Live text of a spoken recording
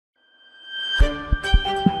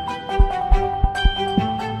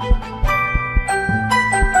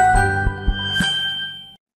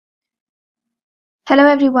Hello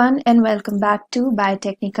everyone and welcome back to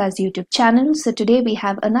Biotechnika's YouTube channel. So today we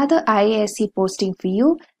have another IISc posting for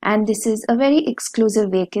you, and this is a very exclusive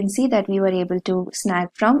vacancy that we were able to snag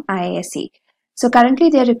from IISc. So currently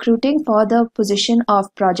they are recruiting for the position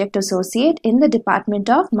of project associate in the Department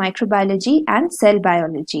of Microbiology and Cell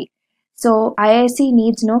Biology. So IISc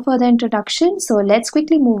needs no further introduction, so let's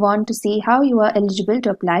quickly move on to see how you are eligible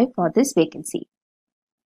to apply for this vacancy.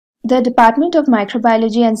 The Department of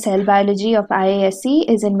Microbiology and Cell Biology of IISc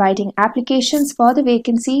is inviting applications for the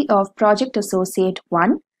vacancy of Project Associate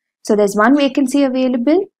 1. So there's one vacancy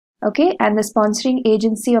available, okay, and the sponsoring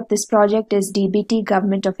agency of this project is Dept,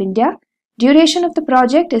 Government of India. Duration of the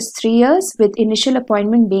project is 3 years with initial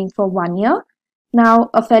appointment being for 1 year.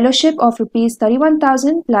 Now, a fellowship of Rs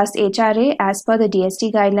 31,000 plus HRA as per the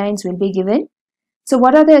DST guidelines will be given. So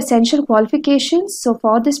what are the essential qualifications? So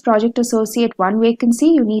for this Project Associate 1 vacancy,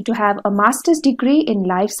 you need to have a master's degree in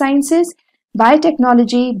life sciences,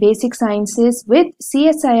 biotechnology, basic sciences with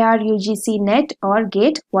CSIR UGC NET or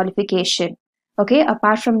GATE qualification. Okay,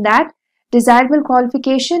 apart from that, desirable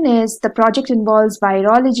qualification is the project involves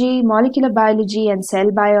virology, molecular biology and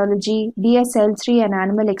cell biology, BSL-3 and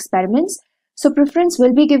animal experiments. So preference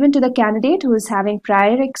will be given to the candidate who is having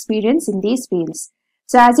prior experience in these fields.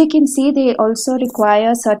 So as you can see, they also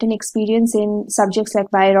require certain experience in subjects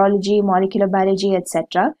like virology, molecular biology,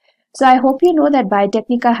 etc. So I hope you know that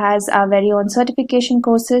Biotecnika has our very own certification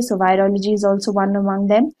courses. So virology is also one among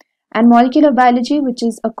them. And molecular biology, which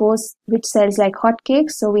is a course which sells like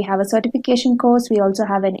hotcakes. So we have a certification course. We also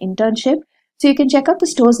have an internship. So you can check out the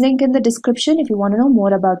stores link in the description if you want to know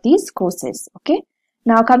more about these courses. Okay.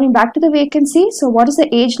 Now coming back to the vacancy, so what is the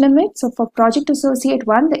age limit? So for Project Associate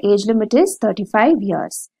 1, the age limit is 35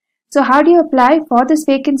 years. So how do you apply for this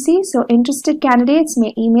vacancy? So interested candidates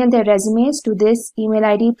may email their resumes to this email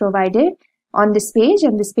ID provided on this page,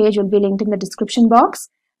 and this page will be linked in the description box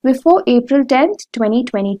before April 10th,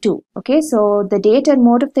 2022. Okay, so the date and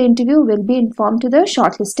mode of the interview will be informed to the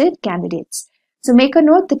shortlisted candidates. So make a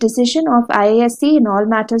note, the decision of IISc in all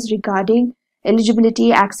matters regarding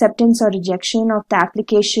eligibility, acceptance or rejection of the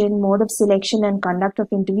application, mode of selection and conduct of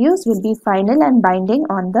interviews will be final and binding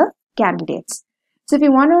on the candidates. So if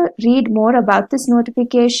you want to read more about this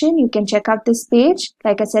notification, you can check out this page.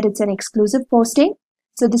 Like I said, it's an exclusive posting.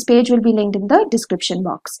 So this page will be linked in the description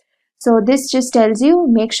box. So this just tells you,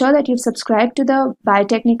 make sure that you've subscribed to the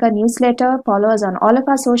Biotecnika newsletter, follow us on all of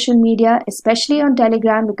our social media, especially on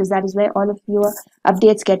Telegram, because that is where all of your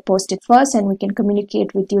updates get posted first and we can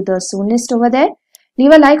communicate with you the soonest over there.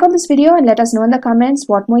 Leave a like on this video and let us know in the comments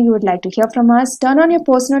what more you would like to hear from us. Turn on your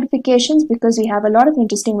post notifications because we have a lot of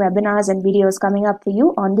interesting webinars and videos coming up for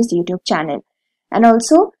you on this YouTube channel. And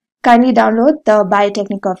also, kindly download the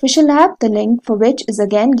Biotecnika official app, the link for which is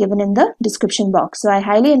again given in the description box. So I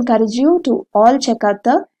highly encourage you to all check out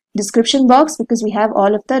the description box because we have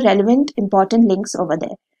all of the relevant important links over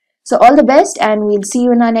there. So all the best and we'll see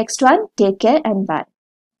you in our next one. Take care and bye.